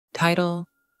Title: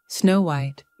 Snow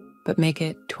White, but make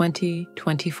it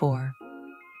 2024.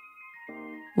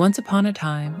 Once upon a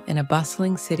time, in a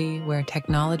bustling city where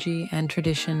technology and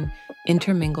tradition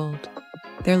intermingled,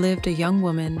 there lived a young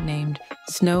woman named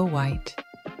Snow White.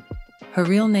 Her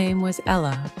real name was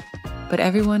Ella, but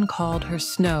everyone called her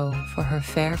Snow for her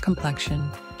fair complexion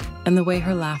and the way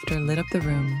her laughter lit up the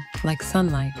room like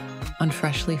sunlight on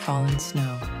freshly fallen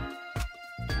snow.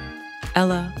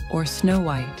 Ella, or Snow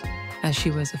White, as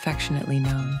she was affectionately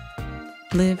known,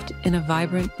 lived in a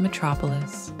vibrant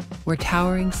metropolis where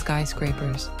towering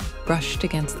skyscrapers brushed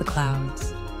against the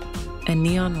clouds and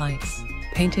neon lights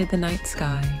painted the night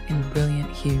sky in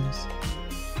brilliant hues.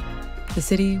 The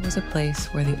city was a place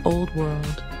where the old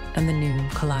world and the new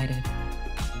collided.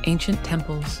 Ancient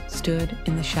temples stood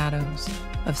in the shadows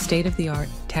of state-of-the-art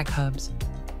tech hubs,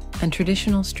 and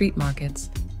traditional street markets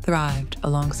thrived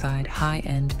alongside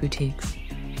high-end boutiques.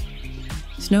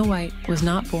 Snow White was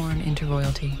not born into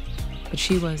royalty, but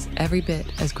she was every bit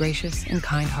as gracious and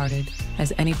kind-hearted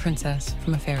as any princess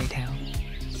from a fairy tale.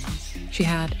 She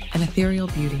had an ethereal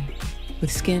beauty,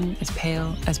 with skin as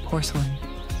pale as porcelain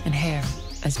and hair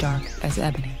as dark as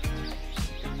ebony.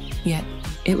 Yet,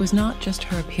 it was not just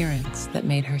her appearance that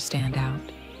made her stand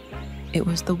out. It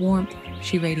was the warmth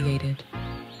she radiated,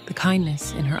 the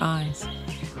kindness in her eyes,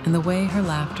 and the way her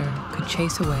laughter could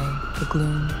chase away the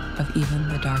gloom of even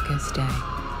the darkest day.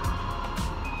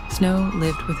 Snow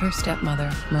lived with her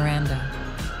stepmother, Miranda,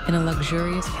 in a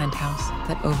luxurious penthouse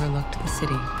that overlooked the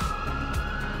city.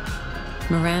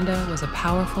 Miranda was a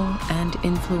powerful and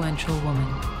influential woman,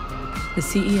 the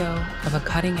CEO of a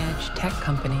cutting-edge tech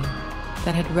company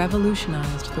that had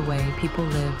revolutionized the way people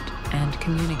lived and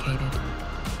communicated.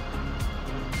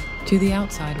 To the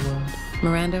outside world,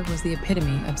 Miranda was the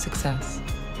epitome of success: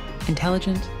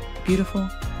 intelligent, beautiful,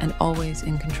 and always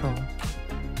in control.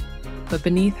 But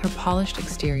beneath her polished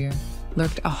exterior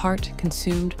lurked a heart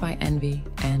consumed by envy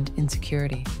and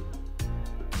insecurity.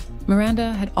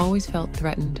 Miranda had always felt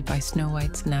threatened by Snow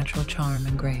White's natural charm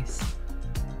and grace.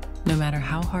 No matter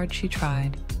how hard she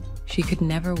tried, she could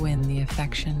never win the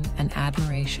affection and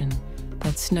admiration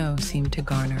that Snow seemed to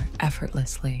garner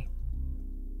effortlessly.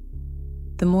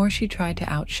 The more she tried to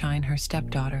outshine her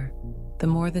stepdaughter, the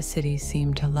more the city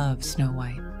seemed to love Snow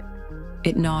White.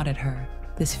 It gnawed at her,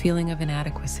 this feeling of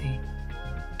inadequacy,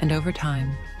 and over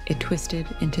time, it twisted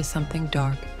into something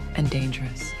dark and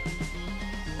dangerous.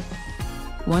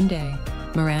 One day,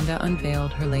 Miranda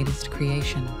unveiled her latest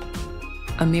creation,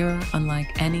 a mirror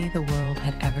unlike any the world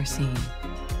had ever seen.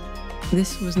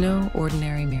 This was no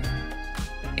ordinary mirror.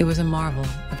 It was a marvel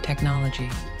of technology,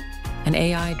 an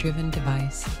AI-driven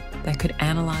device that could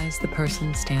analyze the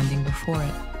person standing before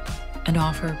it and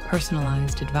offer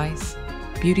personalized advice,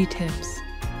 beauty tips,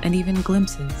 and even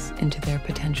glimpses into their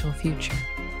potential future.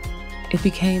 It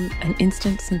became an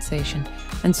instant sensation,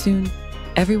 and soon,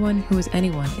 everyone who was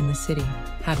anyone in the city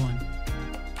had one.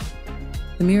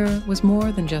 The mirror was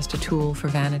more than just a tool for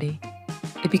vanity.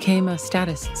 It became a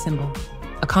status symbol,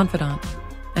 a confidant,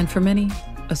 and for many,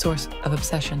 a source of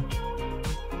obsession.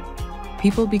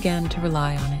 People began to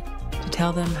rely on it to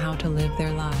tell them how to live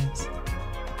their lives,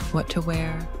 what to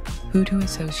wear, who to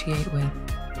associate with,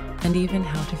 and even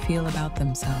how to feel about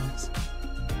themselves.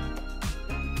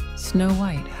 Snow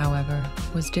White, however,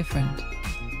 was different.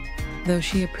 Though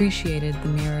she appreciated the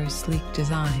mirror's sleek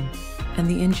design and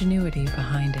the ingenuity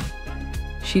behind it,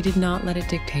 she did not let it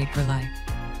dictate her life.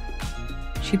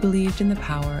 She believed in the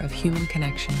power of human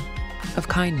connection, of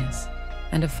kindness,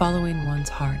 and of following one's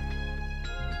heart.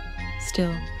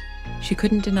 Still, she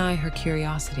couldn't deny her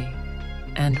curiosity,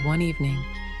 and one evening,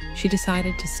 she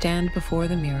decided to stand before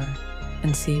the mirror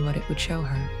and see what it would show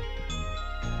her.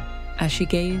 As she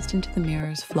gazed into the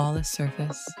mirror's flawless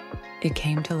surface, it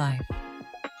came to life,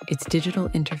 its digital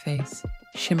interface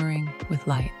shimmering with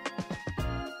light.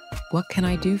 "What can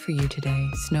I do for you today,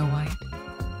 Snow White?"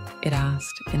 it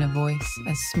asked in a voice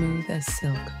as smooth as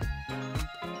silk.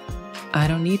 "I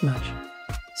don't need much,"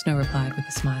 Snow replied with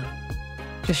a smile.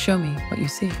 "Just show me what you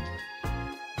see."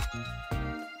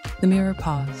 The mirror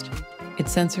paused,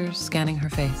 its sensors scanning her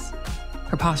face,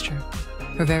 her posture,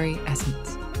 her very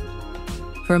essence.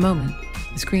 For a moment,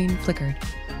 the screen flickered,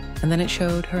 and then it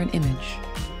showed her an image,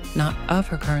 not of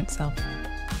her current self,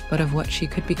 but of what she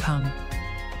could become.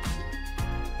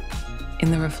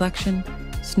 In the reflection,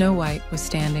 Snow White was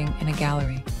standing in a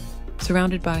gallery,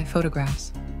 surrounded by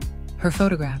photographs. Her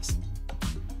photographs.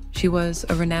 She was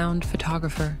a renowned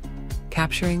photographer,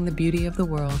 capturing the beauty of the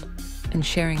world and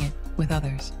sharing it with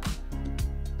others.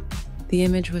 The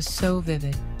image was so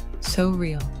vivid, so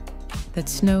real, that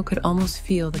Snow could almost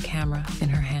feel the camera in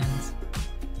her hands.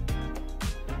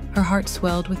 Her heart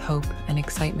swelled with hope and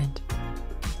excitement.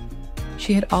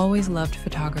 She had always loved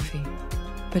photography,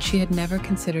 but she had never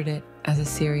considered it as a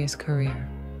serious career.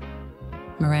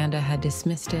 Miranda had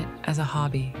dismissed it as a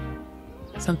hobby,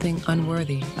 something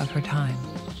unworthy of her time.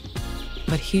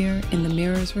 But here, in the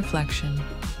mirror's reflection,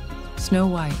 Snow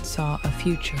White saw a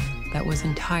future that was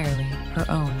entirely her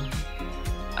own.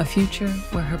 A future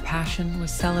where her passion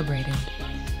was celebrated,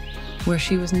 where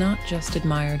she was not just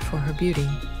admired for her beauty,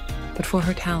 but for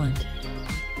her talent.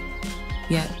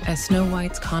 Yet, as Snow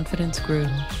White's confidence grew,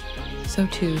 so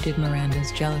too did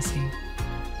Miranda's jealousy.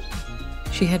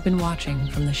 She had been watching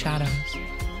from the shadows,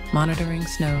 monitoring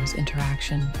Snow's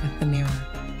interaction with the mirror.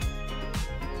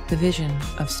 The vision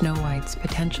of Snow White's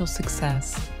potential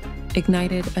success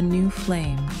ignited a new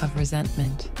flame of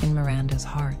resentment in Miranda's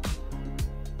heart.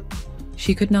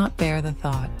 She could not bear the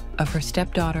thought of her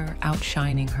stepdaughter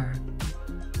outshining her,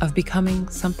 of becoming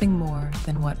something more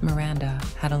than what Miranda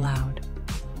had allowed.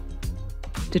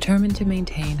 Determined to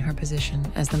maintain her position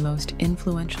as the most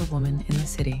influential woman in the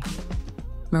city,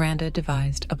 Miranda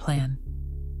devised a plan.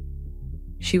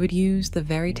 She would use the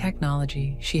very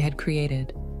technology she had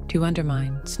created to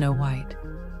undermine Snow White,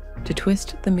 to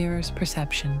twist the mirror's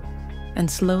perception and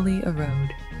slowly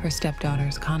erode her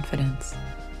stepdaughter's confidence.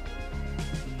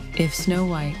 If Snow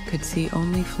White could see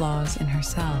only flaws in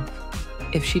herself,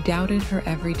 if she doubted her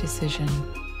every decision,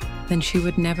 then she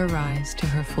would never rise to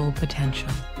her full potential.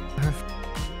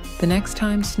 The next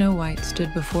time Snow White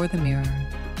stood before the mirror,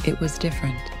 it was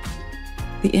different.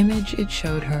 The image it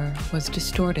showed her was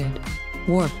distorted,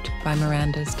 warped by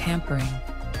Miranda's tampering.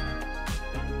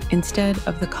 Instead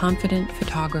of the confident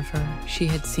photographer she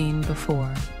had seen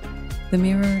before, the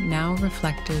mirror now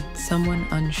reflected someone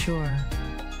unsure,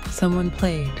 someone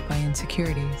plagued by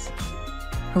insecurities.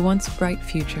 Her once bright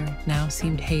future now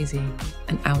seemed hazy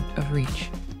and out of reach.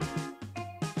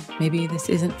 "Maybe this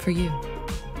isn't for you,"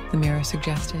 the mirror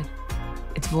suggested,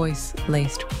 its voice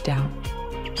laced with doubt.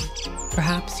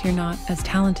 "Perhaps you're not as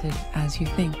talented as you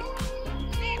think.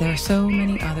 There are so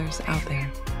many others out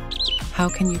there. How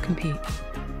can you compete?"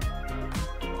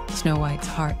 Snow White's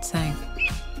heart sank.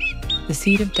 The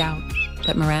seed of doubt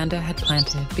that Miranda had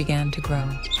planted began to grow,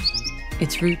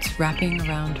 its roots wrapping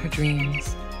around her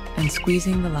dreams and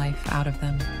squeezing the life out of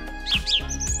them.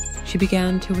 She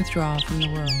began to withdraw from the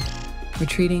world,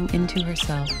 retreating into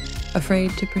herself,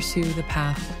 afraid to pursue the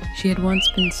path she had once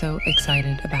been so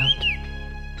excited about.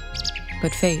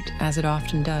 But fate, as it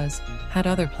often does, had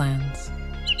other plans.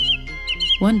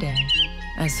 One day,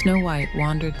 as Snow White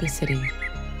wandered the city,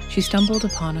 she stumbled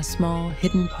upon a small,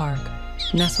 hidden park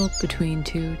nestled between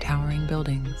two towering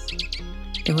buildings.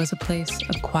 It was a place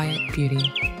of quiet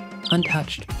beauty,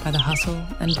 untouched by the hustle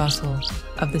and bustle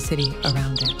of the city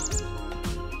around it.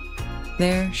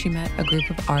 There she met a group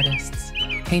of artists,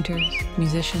 painters,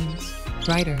 musicians,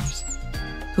 writers,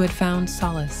 who had found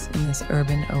solace in this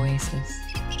urban oasis.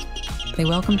 They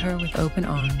welcomed her with open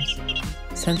arms,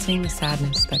 sensing the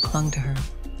sadness that clung to her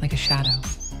like a shadow.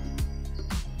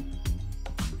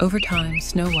 Over time,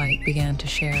 Snow White began to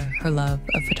share her love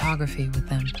of photography with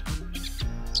them.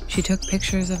 She took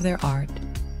pictures of their art,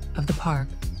 of the park,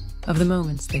 of the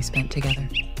moments they spent together.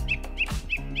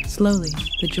 Slowly,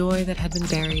 the joy that had been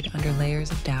buried under layers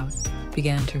of doubt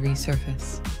began to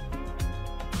resurface.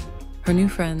 Her new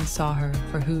friends saw her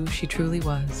for who she truly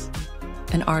was,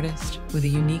 an artist with a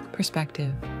unique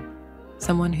perspective,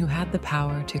 someone who had the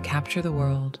power to capture the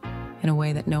world in a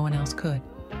way that no one else could.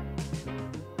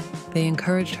 They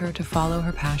encouraged her to follow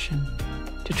her passion,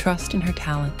 to trust in her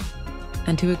talent,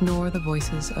 and to ignore the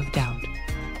voices of doubt,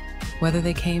 whether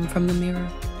they came from the mirror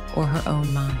or her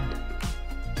own mind.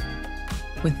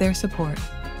 With their support,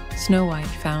 Snow White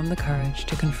found the courage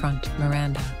to confront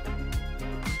Miranda.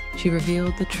 She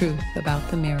revealed the truth about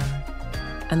the mirror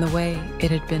and the way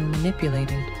it had been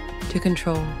manipulated to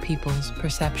control people's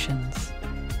perceptions.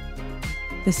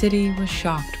 The city was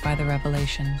shocked by the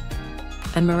revelation,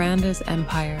 and Miranda's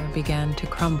empire began to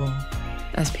crumble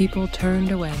as people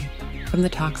turned away from the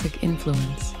toxic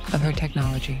influence of her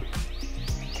technology.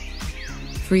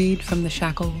 Freed from the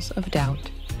shackles of doubt,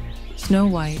 Snow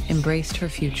White embraced her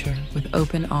future with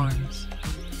open arms.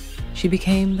 She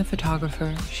became the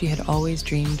photographer she had always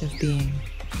dreamed of being.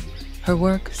 Her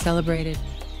work celebrated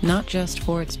not just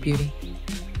for its beauty,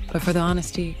 but for the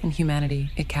honesty and humanity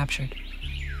it captured.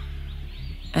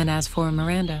 And as for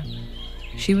Miranda,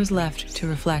 she was left to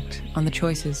reflect on the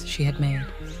choices she had made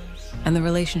and the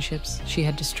relationships she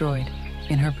had destroyed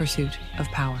in her pursuit of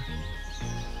power.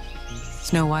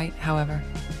 Snow White, however,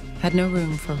 had no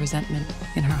room for resentment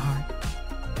in her heart.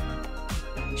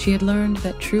 She had learned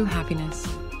that true happiness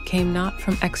came not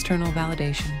from external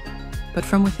validation, but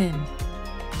from within,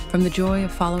 from the joy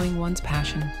of following one's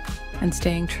passion and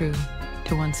staying true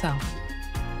to oneself.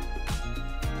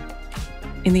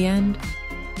 In the end,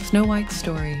 Snow White's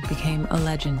story became a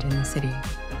legend in the city,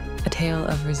 a tale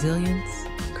of resilience,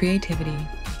 creativity,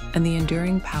 and the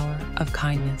enduring power of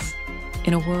kindness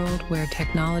in a world where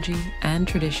technology and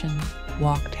tradition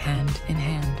walked hand in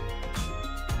hand.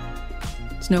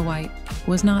 Snow White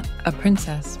was not a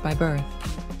princess by birth,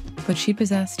 but she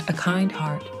possessed a kind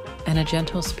heart and a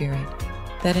gentle spirit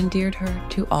that endeared her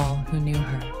to all who knew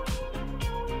her.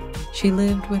 She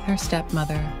lived with her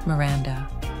stepmother, Miranda,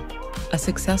 a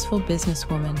successful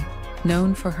businesswoman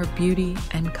known for her beauty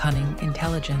and cunning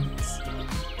intelligence.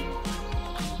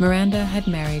 Miranda had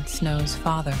married Snow's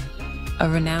father, a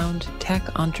renowned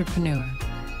tech entrepreneur,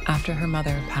 after her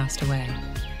mother passed away.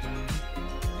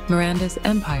 Miranda's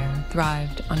empire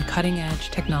thrived on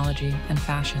cutting-edge technology and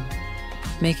fashion,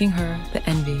 making her the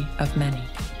envy of many.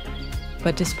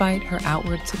 But despite her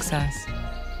outward success,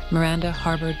 Miranda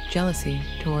harbored jealousy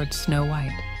towards Snow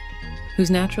White, whose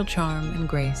natural charm and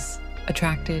grace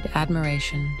attracted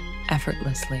admiration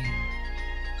effortlessly.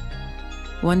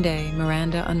 One day,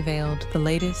 Miranda unveiled the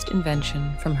latest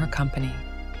invention from her company,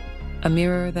 a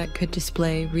mirror that could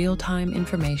display real-time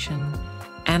information,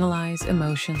 analyze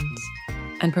emotions,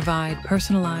 and provide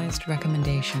personalized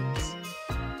recommendations.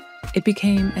 It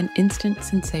became an instant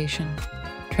sensation,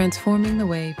 transforming the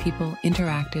way people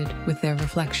interacted with their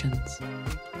reflections.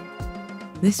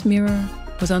 This mirror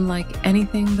was unlike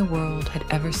anything the world had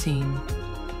ever seen,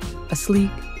 a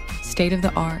sleek,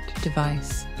 state-of-the-art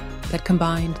device that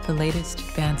combined the latest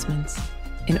advancements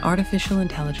in artificial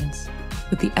intelligence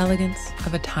with the elegance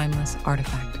of a timeless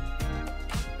artifact.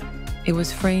 It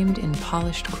was framed in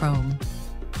polished chrome,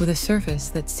 with a surface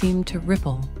that seemed to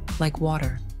ripple like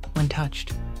water when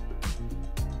touched.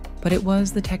 But it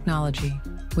was the technology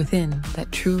within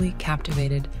that truly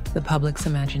captivated the public's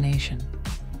imagination.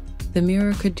 The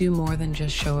mirror could do more than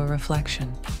just show a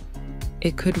reflection.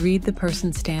 It could read the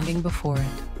person standing before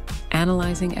it,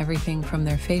 analyzing everything from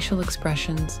their facial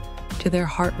expressions to their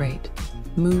heart rate,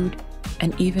 mood,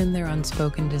 and even their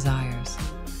unspoken desires.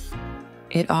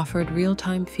 It offered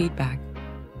real-time feedback,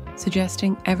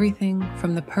 suggesting everything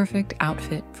from the perfect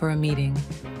outfit for a meeting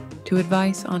to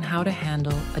advice on how to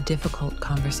handle a difficult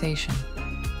conversation.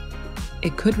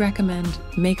 It could recommend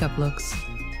makeup looks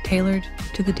tailored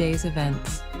to the day's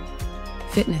events,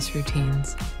 fitness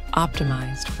routines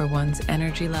optimized for one's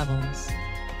energy levels,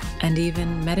 and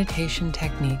even meditation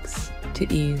techniques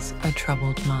to ease a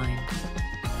troubled mind.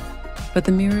 But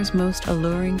the mirror's most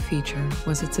alluring feature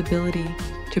was its ability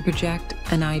to project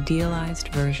an idealized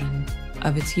version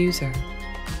of its user,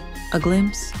 a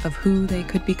glimpse of who they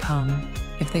could become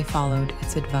if they followed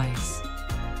its advice.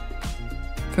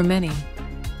 For many,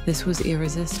 this was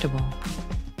irresistible.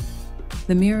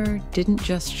 The mirror didn't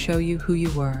just show you who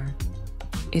you were,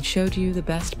 it showed you the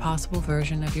best possible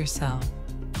version of yourself,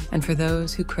 and for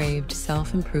those who craved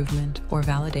self-improvement or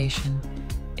validation,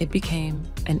 it became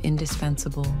an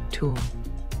indispensable tool.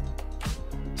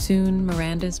 Soon,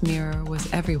 Miranda's mirror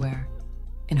was everywhere,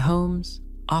 in homes,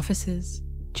 offices,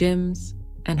 gyms,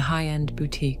 and high-end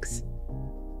boutiques.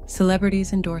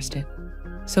 Celebrities endorsed it.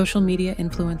 Social media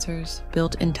influencers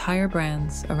built entire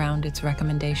brands around its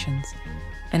recommendations,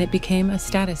 and it became a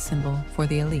status symbol for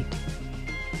the elite.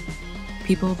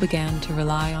 People began to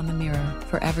rely on the mirror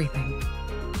for everything,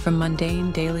 from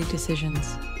mundane daily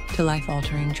decisions to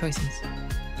life-altering choices.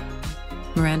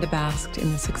 Miranda basked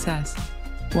in the success,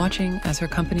 watching as her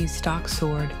company's stock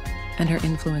soared and her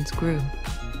influence grew.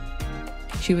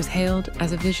 She was hailed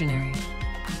as a visionary,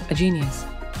 a genius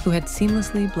who had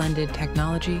seamlessly blended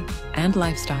technology and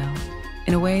lifestyle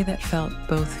in a way that felt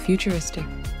both futuristic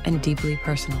and deeply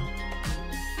personal.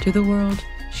 To the world,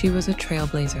 she was a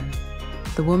trailblazer,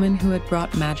 the woman who had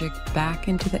brought magic back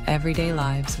into the everyday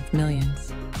lives of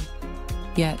millions.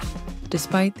 Yet,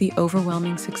 despite the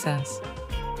overwhelming success,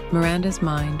 Miranda's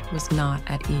mind was not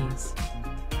at ease.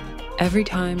 Every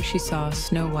time she saw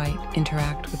Snow White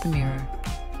interact with the mirror,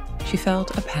 she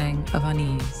felt a pang of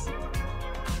unease.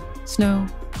 Snow,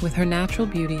 with her natural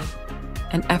beauty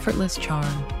and effortless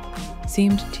charm,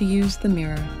 seemed to use the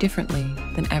mirror differently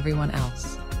than everyone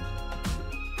else.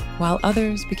 While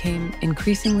others became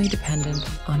increasingly dependent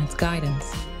on its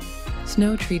guidance,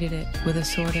 Snow treated it with a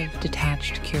sort of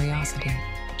detached curiosity.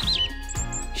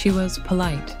 She was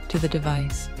polite to the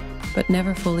device, but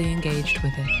never fully engaged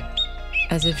with it,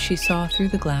 as if she saw through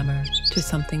the glamour to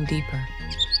something deeper.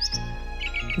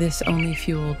 This only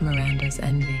fueled Miranda's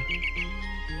envy.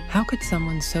 How could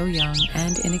someone so young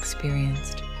and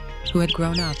inexperienced, who had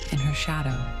grown up in her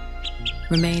shadow,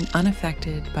 remain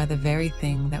unaffected by the very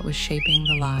thing that was shaping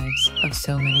the lives of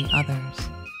so many others?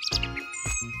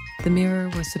 the mirror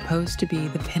was supposed to be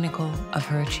the pinnacle of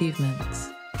her achievements,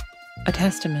 a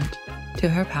testament to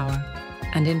her power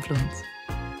and influence.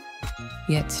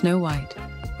 Yet Snow White,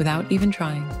 without even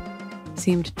trying,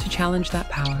 seemed to challenge that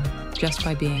power just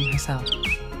by being herself.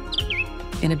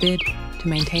 In a bid to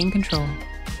maintain control,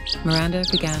 Miranda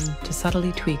began to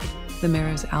subtly tweak the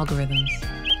mirror's algorithms,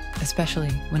 especially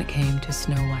when it came to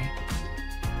Snow White.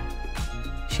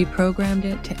 She programmed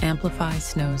it to amplify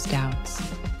Snow's doubts,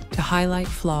 to highlight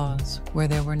flaws where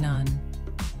there were none,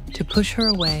 to push her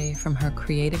away from her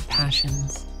creative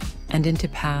passions and into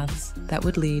paths that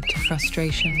would lead to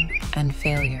frustration and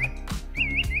failure.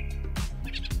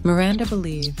 Miranda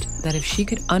believed that if she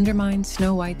could undermine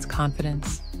Snow White's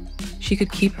confidence, she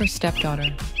could keep her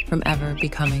stepdaughter from ever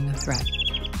becoming a threat.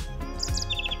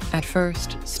 At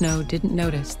first, Snow didn't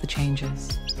notice the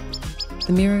changes.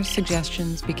 The mirror's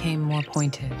suggestions became more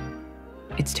pointed,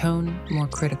 its tone more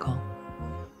critical.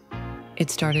 It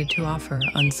started to offer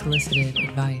unsolicited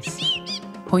advice,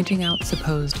 pointing out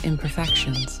supposed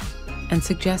imperfections and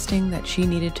suggesting that she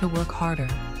needed to work harder,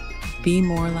 be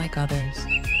more like others,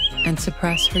 and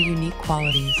suppress her unique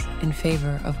qualities in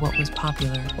favor of what was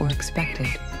popular or expected.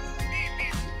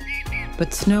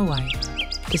 But Snow White,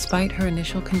 despite her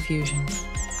initial confusion,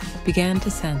 began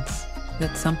to sense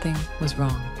that something was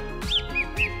wrong.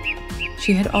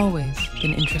 She had always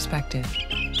been introspective,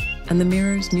 and the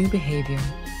mirror's new behavior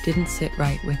didn't sit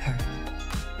right with her.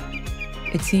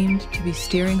 It seemed to be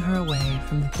steering her away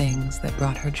from the things that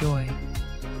brought her joy: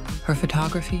 her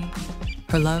photography,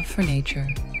 her love for nature,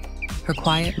 her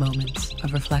quiet moments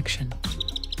of reflection.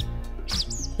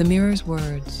 The mirror's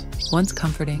words, once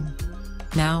comforting,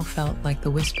 now felt like the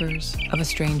whispers of a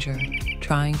stranger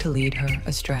trying to lead her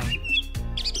astray.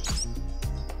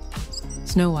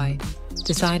 Snow White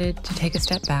decided to take a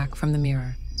step back from the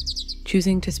mirror,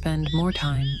 choosing to spend more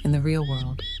time in the real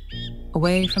world,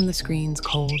 away from the screen's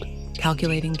cold,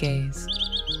 calculating gaze.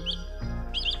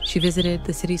 She visited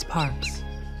the city's parks,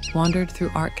 wandered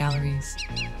through art galleries,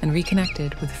 and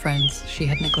reconnected with friends she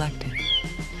had neglected.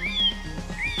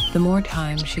 The more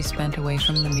time she spent away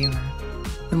from the mirror,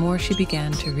 the more she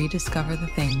began to rediscover the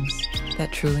things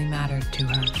that truly mattered to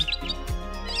her.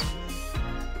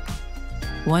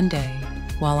 One day,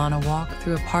 while on a walk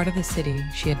through a part of the city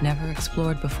she had never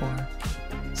explored before,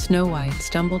 Snow White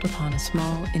stumbled upon a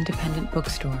small independent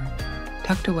bookstore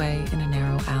tucked away in a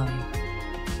narrow alley.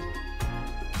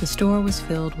 The store was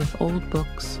filled with old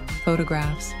books,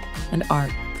 photographs, and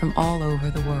art from all over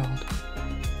the world.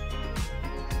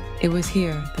 It was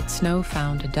here that Snow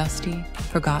found a dusty,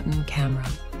 forgotten camera,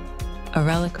 a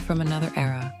relic from another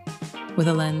era, with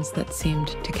a lens that seemed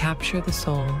to capture the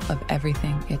soul of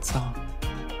everything it saw.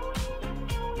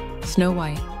 Snow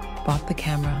White bought the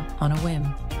camera on a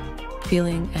whim,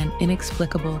 feeling an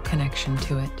inexplicable connection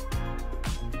to it.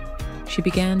 She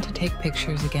began to take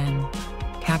pictures again,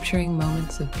 capturing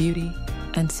moments of beauty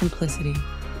and simplicity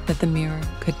that the mirror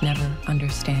could never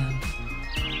understand.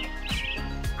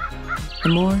 The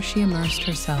more she immersed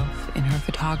herself in her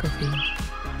photography,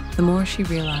 the more she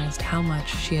realized how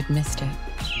much she had missed it,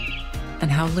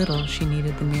 and how little she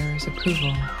needed the mirror's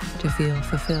approval to feel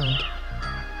fulfilled.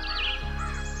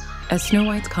 As Snow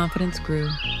White's confidence grew,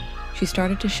 she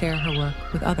started to share her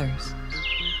work with others.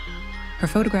 Her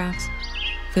photographs,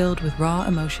 filled with raw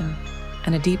emotion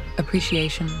and a deep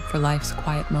appreciation for life's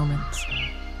quiet moments,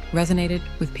 resonated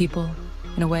with people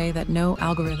in a way that no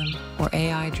algorithm or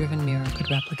AI-driven mirror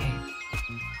could replicate.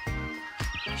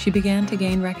 She began to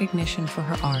gain recognition for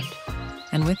her art,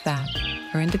 and with that,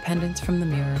 her independence from the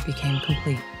mirror became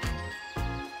complete.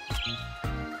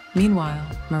 Meanwhile,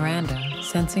 Miranda,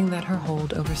 sensing that her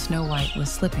hold over Snow White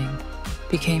was slipping,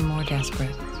 became more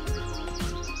desperate.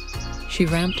 She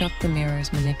ramped up the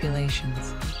mirror's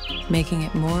manipulations, making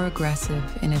it more aggressive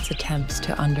in its attempts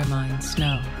to undermine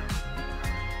Snow.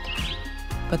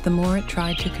 But the more it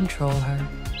tried to control her,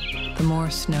 the more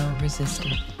Snow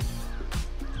resisted.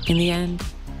 In the end,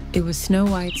 it was Snow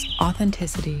White's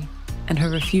authenticity and her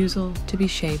refusal to be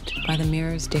shaped by the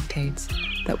mirror's dictates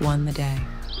that won the day.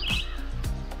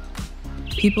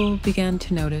 People began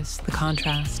to notice the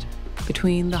contrast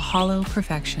between the hollow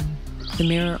perfection the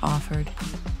mirror offered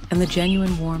and the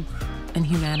genuine warmth and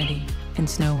humanity in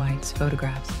Snow White's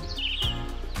photographs.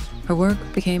 Her work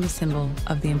became a symbol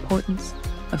of the importance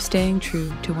of staying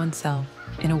true to oneself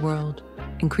in a world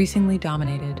increasingly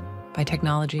dominated by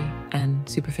technology and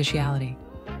superficiality.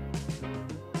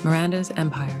 Miranda's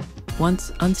empire,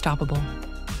 once unstoppable,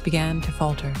 began to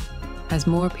falter as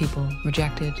more people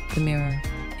rejected the mirror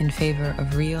in favor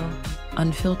of real,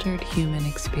 unfiltered human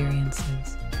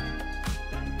experiences.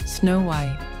 Snow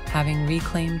White, having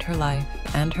reclaimed her life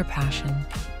and her passion,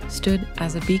 stood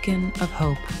as a beacon of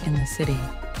hope in the city,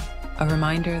 a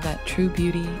reminder that true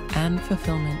beauty and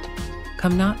fulfillment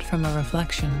come not from a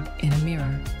reflection in a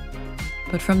mirror,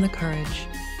 but from the courage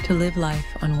to live life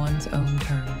on one's own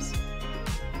terms.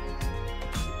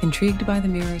 Intrigued by the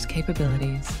mirror's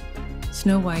capabilities,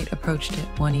 Snow White approached it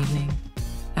one evening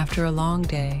after a long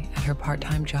day at her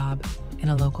part-time job in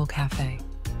a local cafe.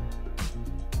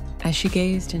 As she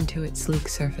gazed into its sleek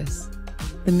surface,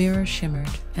 the mirror shimmered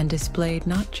and displayed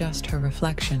not just her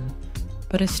reflection,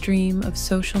 but a stream of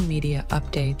social media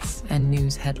updates and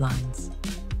news headlines.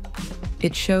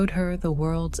 It showed her the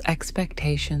world's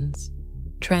expectations,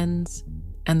 trends,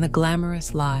 and the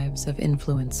glamorous lives of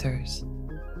influencers.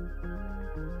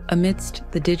 Amidst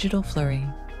the digital flurry,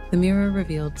 the mirror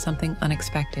revealed something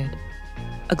unexpected,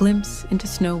 a glimpse into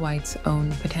Snow White's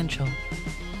own potential,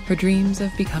 her dreams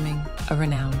of becoming a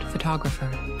renowned photographer.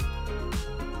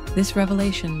 This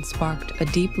revelation sparked a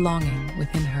deep longing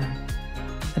within her,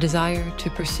 a desire to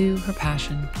pursue her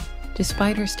passion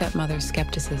despite her stepmother's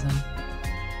skepticism.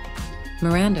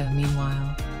 Miranda,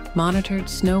 meanwhile, monitored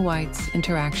Snow White's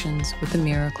interactions with the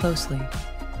mirror closely,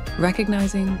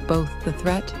 recognizing both the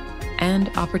threat and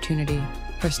opportunity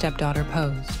her stepdaughter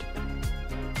posed.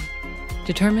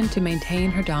 Determined to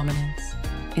maintain her dominance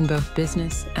in both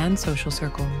business and social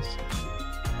circles,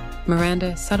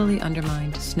 Miranda subtly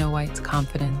undermined Snow White's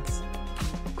confidence,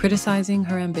 criticizing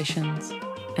her ambitions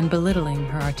and belittling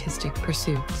her artistic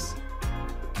pursuits.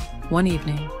 One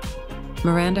evening,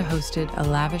 Miranda hosted a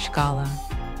lavish gala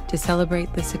to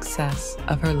celebrate the success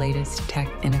of her latest tech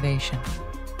innovation.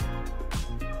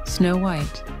 Snow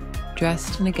White,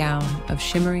 dressed in a gown of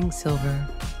shimmering silver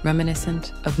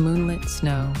reminiscent of moonlit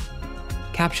snow,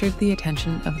 captured the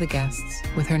attention of the guests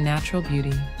with her natural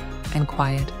beauty and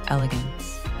quiet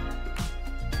elegance.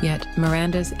 Yet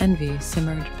Miranda's envy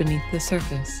simmered beneath the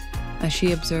surface as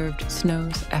she observed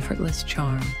Snow's effortless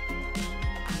charm.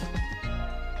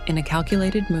 In a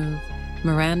calculated move,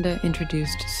 Miranda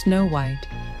introduced Snow White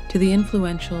to the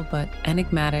influential but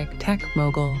enigmatic tech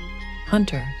mogul,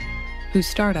 Hunter, whose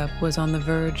startup was on the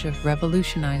verge of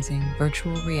revolutionizing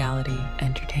virtual reality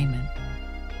entertainment.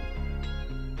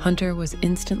 Hunter was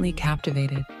instantly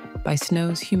captivated by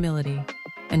Snow's humility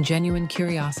and genuine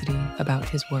curiosity about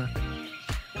his work,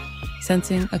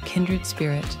 sensing a kindred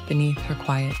spirit beneath her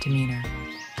quiet demeanor.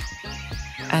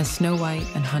 As Snow White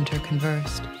and Hunter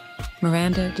conversed,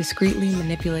 Miranda discreetly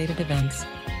manipulated events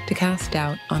to cast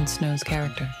doubt on Snow's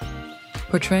character,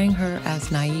 portraying her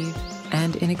as naive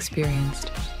and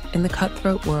inexperienced in the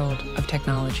cutthroat world of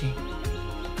technology.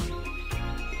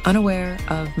 Unaware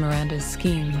of Miranda's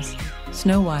schemes,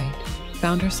 Snow White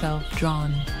found herself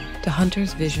drawn to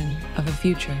Hunter's vision of a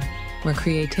future where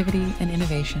creativity and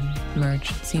innovation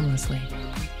merged seamlessly.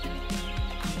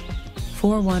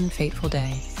 For one fateful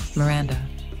day, Miranda,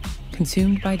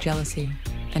 consumed by jealousy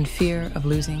and fear of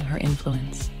losing her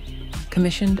influence,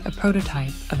 commissioned a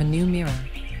prototype of a new mirror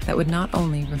that would not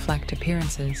only reflect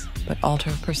appearances but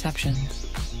alter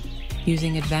perceptions.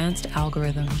 Using advanced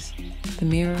algorithms, the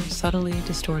mirror subtly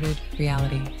distorted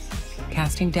reality,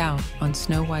 casting doubt on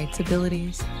Snow White's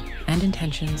abilities and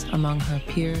intentions among her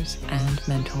peers and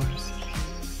mentors.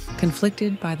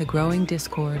 Conflicted by the growing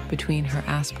discord between her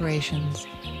aspirations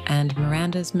and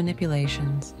Miranda's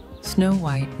manipulations, Snow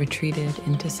White retreated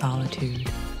into solitude,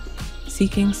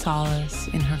 seeking solace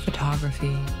in her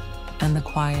photography and the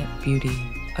quiet beauty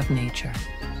of nature.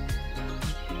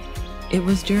 It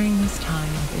was during this time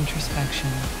of introspection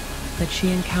that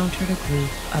she encountered a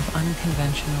group of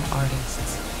unconventional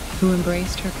artists who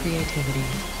embraced her creativity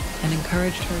and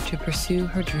encouraged her to pursue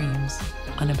her dreams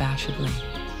unabashedly.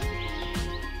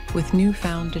 With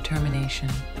newfound determination,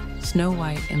 Snow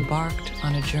White embarked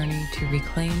on a journey to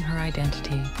reclaim her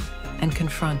identity and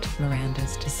confront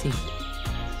Miranda's deceit.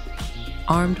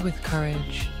 Armed with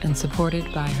courage and supported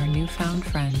by her newfound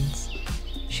friends,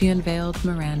 she unveiled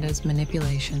Miranda's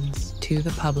manipulations to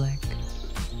the public,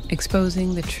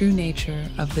 exposing the true nature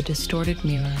of the distorted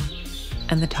mirror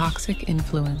and the toxic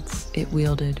influence it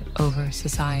wielded over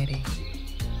society.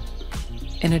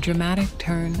 In a dramatic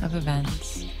turn of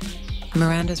events,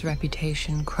 Miranda's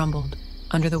reputation crumbled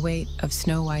under the weight of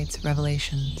Snow White's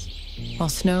revelations, while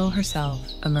Snow herself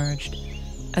emerged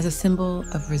as a symbol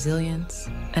of resilience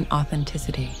and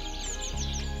authenticity.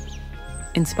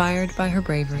 Inspired by her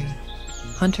bravery,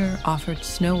 Hunter offered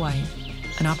Snow White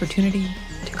an opportunity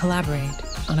to collaborate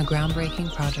on a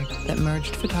groundbreaking project that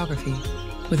merged photography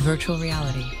with virtual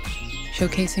reality,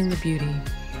 showcasing the beauty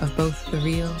of both the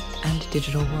real and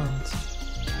digital worlds.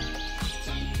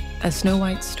 As Snow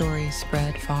White's story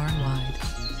spread far and wide,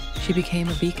 she became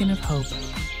a beacon of hope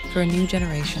for a new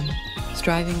generation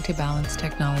striving to balance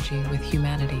technology with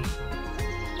humanity.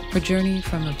 Her journey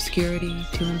from obscurity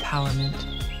to empowerment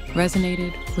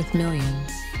resonated with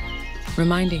millions,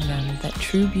 reminding them that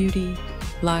true beauty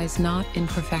lies not in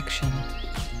perfection,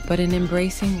 but in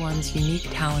embracing one's unique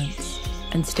talents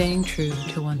and staying true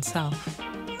to oneself.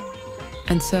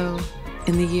 And so,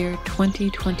 in the year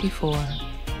 2024,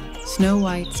 Snow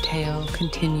White's tale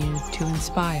continued to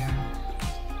inspire,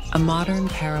 a modern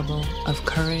parable of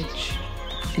courage,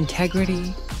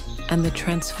 integrity, and the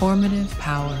transformative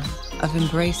power of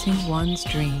embracing one's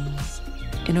dreams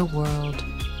in a world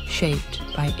shaped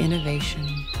by innovation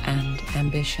and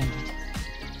ambition.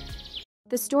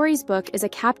 The Stories book is a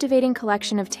captivating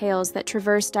collection of tales that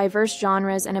traverse diverse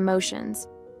genres and emotions,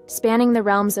 spanning the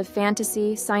realms of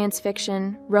fantasy, science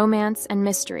fiction, romance, and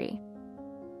mystery.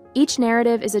 Each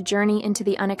narrative is a journey into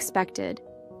the unexpected,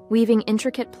 weaving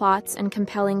intricate plots and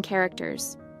compelling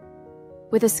characters.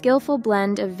 With a skillful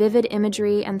blend of vivid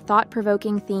imagery and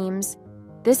thought-provoking themes,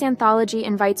 this anthology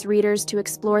invites readers to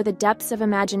explore the depths of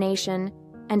imagination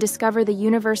and discover the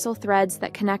universal threads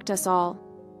that connect us all.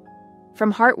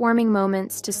 From heartwarming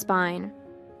moments to spine.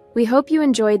 We hope you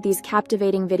enjoyed these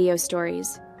captivating video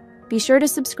stories. Be sure to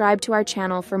subscribe to our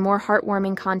channel for more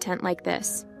heartwarming content like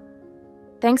this.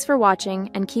 Thanks for watching,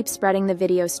 and keep spreading the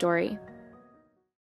video story.